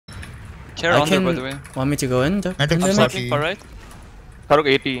Care I under, can. by the way. Want me to go in? I think I'm Sniping, lucky. alright. Taruk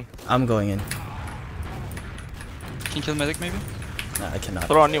 80. I'm going in. Can you kill medic maybe? No, I cannot.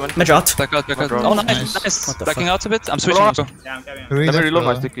 Throw on you, man. Med dropped. Back out, back out. Drop. Oh, nice, Nice. nice. What the Backing fuck? out a bit. I'm switching also. Yeah, I'm carrying. Read Let me it, reload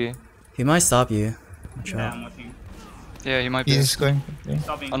my bro. sticky. He might stop you. Yeah, I'm watching. Yeah, he might be. He's going.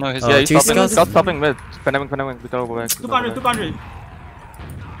 Stopping. Oh no, he's Yeah, he's two stopping. scouts? Stop stopping mid. Pandemic. We gotta go back. 200, 200.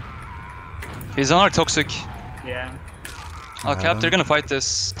 He's on our toxic. Yeah. Oh, Cap, they're gonna fight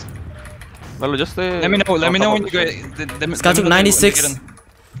this. Well, just stay. Let me know when you go. Scout took 96.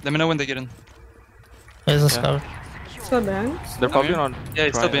 Let me know when they get in. There's a scout. So bad. They're probably not. Yeah,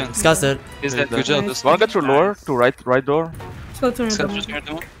 he's still behind. Scout's dead. He's dead. Good job. This Wanna get through lower to right door? So turn Scout it just near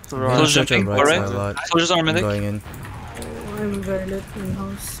them. Yeah, Soldiers shut your jumping, right alright. side a lot. Soldiers are I'm medic. going in. I'm very lit in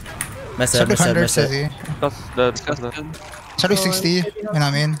house. Mess it, mess it, 700 mess says it. he. That's the. Scout's dead. Sorry, 60. When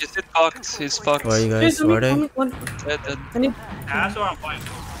I'm in. He's fucked. He's fucked. Where are you guys? Where are they? Dead. I need. Yeah, that's what I'm playing.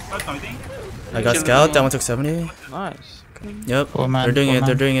 What's something? I got scout. That one took 70. Nice. Yep. Poor man, They're doing poor it. They're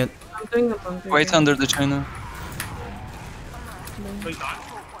man. doing it. I'm doing the bunker. Wait under the China. Wait,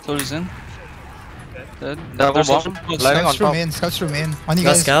 on. Soldiers in. Dead. Double There's bomb. soldiers close. Lying on Scouts top. remain. Scouts remain. On you Got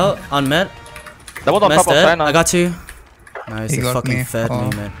guys. scout on med. That was on Mess top of dead. China. I got two. Nice. He They got fucking me. fed Oh.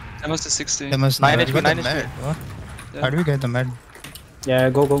 me, man. That was the 60. They must 9 know. HP, We got the 9 med. What? Yeah. How do we get the med? Yeah,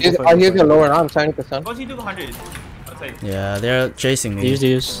 go for I'll it. use the lower arm, 70%. What's he do 100? I'll take. Yeah, they're chasing me.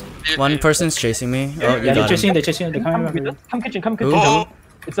 Use. One person's chasing me. Oh, you Yeah, got him. they're chasing, they're coming back. Come kitchen, come Who? kitchen.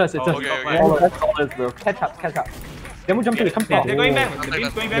 It's us, it's us. Okay, okay. Oh, that's all this, bro. Catch up. Demo jump to the come top. They're going back. The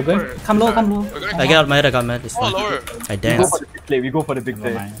beam's going back for. Come low. I got med. I got med. It's fine. I danced. We go for the big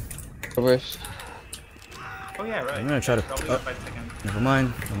play. Oh yeah, right. I'm gonna try to. Probably Oh, not 5 seconds. never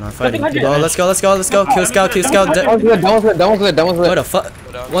mind. I'm not fighting. Oh, let's go. Kill scout. That was lit. What the fuck?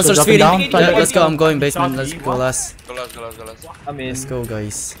 One source feeding. down. Yeah, let's go. I'm going basement. Let's go last. Go last. I mean, Let's go,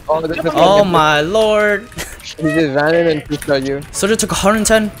 guys. oh, Oh my lord. he just ran in and pushed at you. Soldier took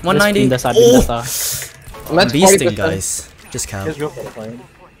 110, 190. DeDstar, Oh, DeDstar. I'm Let's beasting, guys. Just count. Just go for the point.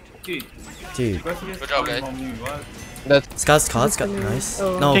 Dude. Good job, guys. That's Scout's caught. Scout. Nice.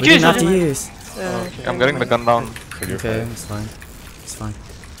 Oh. No, we didn't have to use. I'm getting the gun down. Okay, it's fine. It's fine.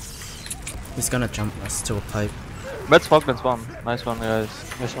 He's gonna jump us to a pipe. Let's fuck, let's bomb. Nice one, guys.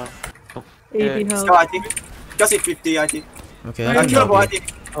 Nice one. 80 health. Scout, I think. Just hit 50, I think. Okay, I can Killable, I help you.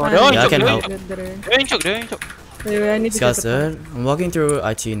 think. Yeah, I can help. Anyway, I need to Scout's get the dead. I'm walking through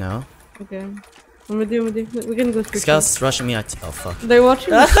IT now. Okay. I'm with you. We can go straight. Scout's rushing me IT. Oh fuck. They're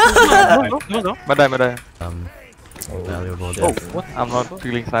watching. Madai. Valuable death. I'm not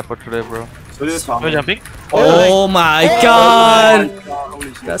feeling sniper today, bro. So this is fine. Jumping? Oh my god!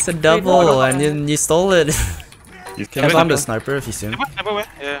 That's a double, and then you stole it. Can I find the sniper if he's soon?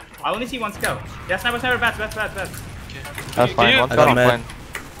 Yeah. I only see one scout. Yeah, sniper, bats. That's fine. One I scout got on mad.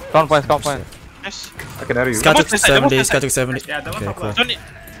 point. Scout point. I can hear you. Scout took 70. Scout took 70. Yeah, that one's Okay, top cool. left.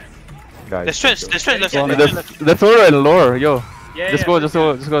 Guys. Let's throw it lower, yo. Yeah, Just yeah, go.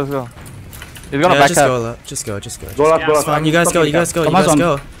 He's gonna Yeah, back just up. go. Just go. Go last, Yeah, go last. Fine, you guys go. You guys Come on.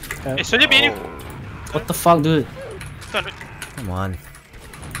 go. What the fuck, dude? Come on.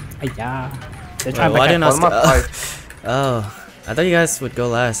 Yeah. They're Wait, trying why back didn't I? One more Oh, I thought you guys would go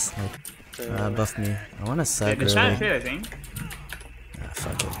last. Like, buff me. I want to side They're trying to really. trade, I think. Ah,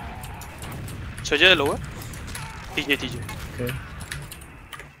 fuck it. Soldier lower. TJ.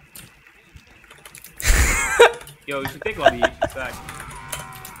 Yo, you should take lobby. She's back.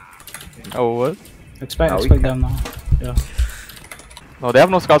 Oh, what? Expect them now. Yeah. No, they have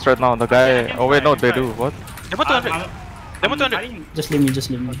no scouts right now. The guy. Oh, wait, no, they do. What? Just leave me.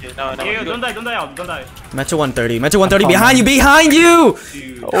 Yo, don't die out. Metro 130. Metro 130 behind you!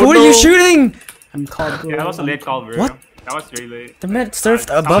 Dude. Who are you shooting? I'm called, bro. Yeah, that was a late call, bro. What? That was really late. The med surfed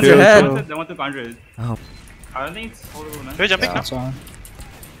above your head. They want to 100. Oh. I don't think it's total, man. That's one.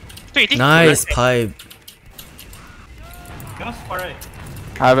 Nice pipe. That was far right.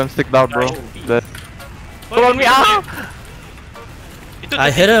 I have him sticked out, bro. Dead. Pull on me out! I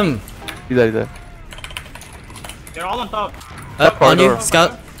hit him. He's there. They're all on top. Up on you, corridor.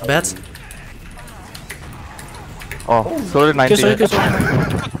 scout. Bats. Oh, so did 90.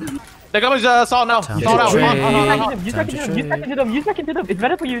 They're coming saw now. Time Saw to now. trade. Use Time back to into them. trade. Use back into them. It's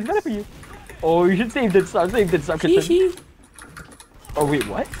better for you. Oh, you should save DeDstar. Kitchen. Oh wait,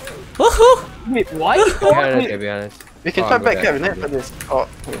 what? Woohoo! Wait, what? To be honest. We can try back cabinet for this. Oh.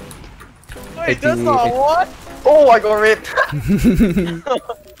 Wait, that's not what? Oh, I got raped.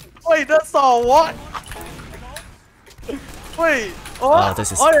 Wait, that's not what? Wait. Oh,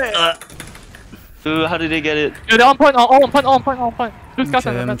 this is. Dude, how did they get it? Dude, on point. Two scouts Okay,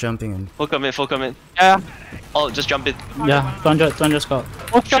 on the I'm map. jumping in. Full come in. Yeah. Oh, just jump it. Yeah, 200 scout.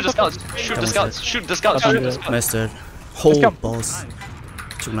 Shoot the scouts. Shoot the scouts. Shoot the scouts. Shoot the scouts. Missed it. Whole balls.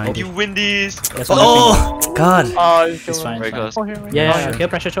 290. You win these. Yes, Oh God. Oh, it's fine. Very It's close. fine. Yeah, okay,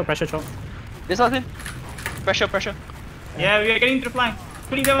 pressure choke, pressure choke. This nothing. Pressure, pressure. Yeah, we are getting to the flank.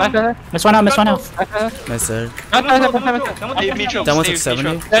 27. Miss one out, miss one out. Missed it. Hey, me choke. That one Stay- took 70.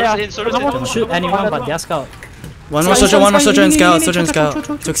 me choke. Soldier's in, soldier's in. Don't shoot anyone but their scout. One more soldier and scout. Soldier and scout.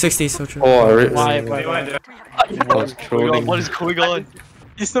 Took 60. Soldier. Oh, I What is going on?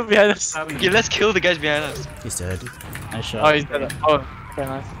 He's still behind us. Okay, let's kill the guys behind us. He's dead. Nice shot. Oh, he's dead. Oh, very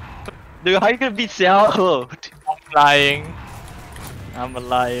nice. Dude, how you gonna beat XIAO? I'm lying. I'm a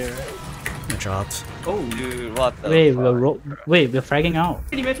liar. I dropped. Oh, dude, what the Wait, fuck? we're fragging out.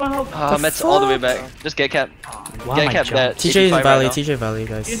 Met's all the way back. Just get capped. Wow, Get my capped job. that. TJ is 85 Valley. right now. TJ Valley,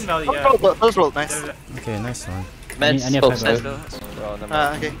 guys. Close roll, nice. Okay, nice one. Met's I need a oh, five, Met's oh, never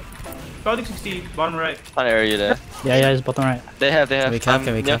mind. Okay. Scouting 60, bottom right. Fun area there. Yeah, it's bottom right. They have. Can we cap?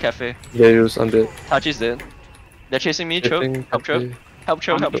 Can we Near cap? cafe. Yeah, use undead. Tachi's dead. They're chasing me. Choke. Help choke. Help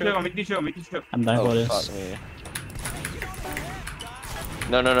choke. Help choke. I'm making choke, making choke. I'm dying for Oh, this. fuck me.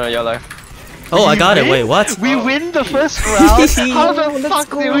 No, you're alive. Oh, I got it. Wait, what? We win the first round? How the fuck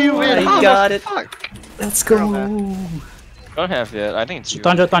did we win? I got it. Let's go. Don't have yet. I think it's you.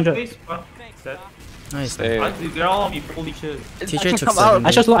 200. Please, set. Nice. Hey. They're all on me, holy shit. TJ took Come out. 7.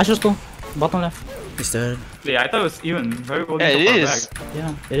 I shot low. Bottom left. He's dead. Yeah, I thought it was even. Very cool. Yeah, it is.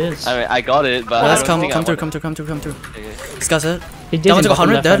 Yeah, it is. I mean, I got it, but Let's I don't come think I won. come through. Okay. Scout's it. He That did one in took bottom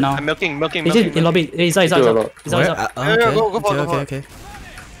 100 left dead. right now. I'm milking. He did in lobby. He's out. Where? Okay.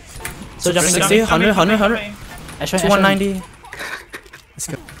 So jumping 60, 100. I shot 190.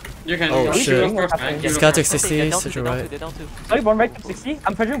 You can Oh go shit. first, man. Scout took 60. Soldier right. Sorry, bottom right 60.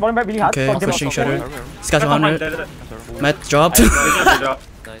 I'm pressuring bottom right really hard. Okay, Fuck them pushing up. shutter. Scout 100. Met dropped. No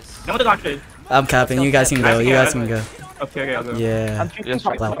one got it. I'm capping. You guys can go. You guys can go. Okay, I'll go. Yeah. I'm shooting Yes,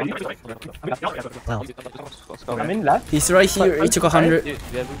 top. Wow. Wow. I'm in left. He's right here. He took 100.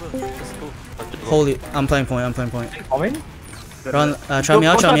 Holy. I'm playing point. Coming. Run. Try me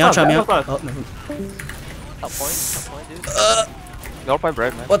out. Oh, no. You're quite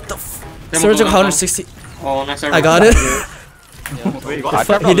brave, man. What the f? Surge took 160. Oh, nice. I got it.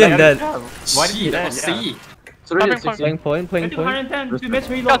 He didn't dead. Why did you dead? See. Playing point. 210, 2 mets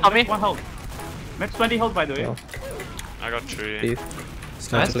reload, 1 health. Mets 20 health by the way. I got 3.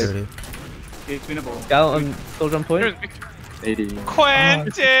 Scout took 30. It's winnable. Scout on soldier on point. 80.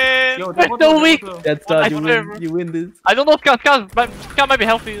 Quentin! Yo, That's so weak. That's You win this. I don't know, Scout might be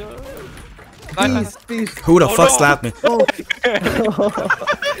healthy. Peace. Who the fuck slapped me?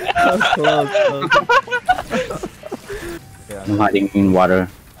 I'm hiding in water.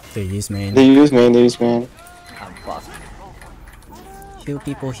 They use main. They use main. Heal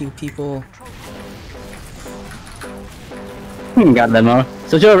people. Got them all.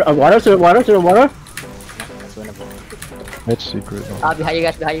 Soldier, water. That's secret. Behind you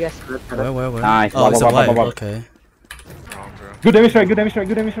guys. Where? Nice. Oh, it's a white. Wow. Okay. Good damage strike.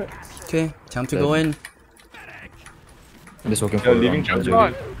 Okay, time to go in. I'm just looking for leaving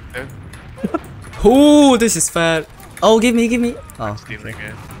Ooh, this is fat. Oh, give me. Oh, okay. Stealing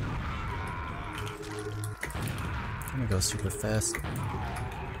it. Let me go super fast.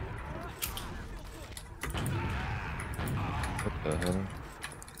 What the hell?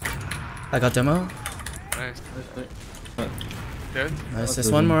 I got demo. Nice. Good. Nice.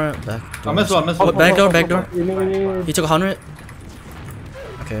 There's one more back. I missed one. Oh, back door. He took 100.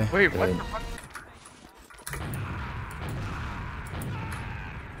 Okay. Wait, what?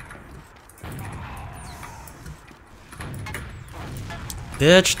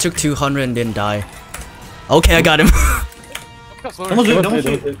 Bitch took 200 and didn't die. Okay, I got him.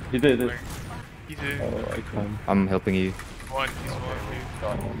 He did. He did. I'm helping you. He's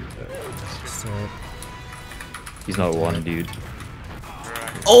one. He's not one, dude.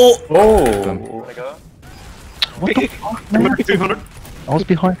 Oh! What the fuck? I was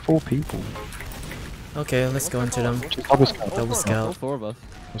behind 4 people. Okay, let's go into them. Double scout. 4 of us.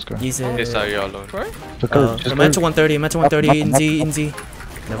 Let's go. He's This in. are you alone. Med to 130. In Z.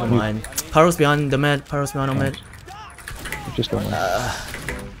 Never mind. Pyro's behind the med. On med. Just going.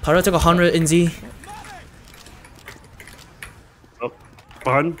 Pyro took 100 in Z.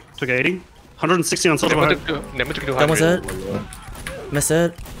 Behind, took 80. 160 on soldier behind. Never took That was 200. it. Miss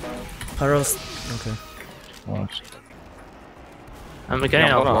it. Pyro's. Okay. I'm getting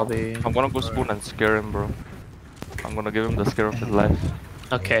out lobby. I'm gonna go spoon and scare him, bro. I'm gonna give him the scare of his life.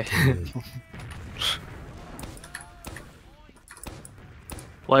 Okay.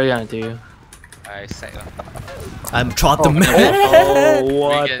 What are you gonna do? I say that. I'm dropped the med. Oh,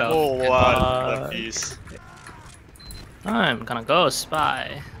 what the What the piece. I'm gonna go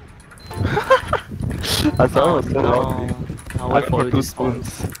spy. I saw it. No. I'll wait for this one.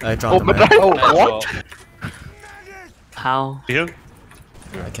 I dropped the man. Oh, what? How? Here.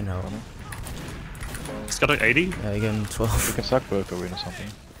 I can help. It's got like 80. Yeah, I get him 12. We can sack Burko in or something.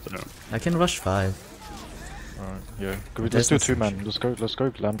 I can rush 5. Alright, yeah. Let's do 2 man. Let's go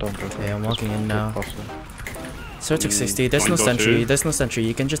land down Burko. Okay, I'm walking in now. Sir took 60. There's no sentry. There's no sentry.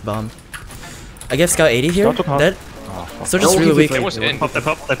 You can just bomb. I gave Scout 80 here. Dead. Soldier's really weak. They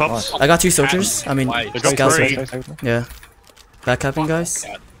pop. I got 2 soldiers. I mean, Scouts. three. Yeah. Backcapping, guys.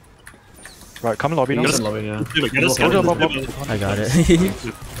 Right, come in lobby now. I got it.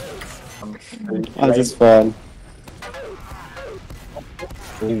 Oh, this is fun.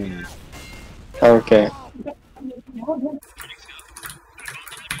 Okay.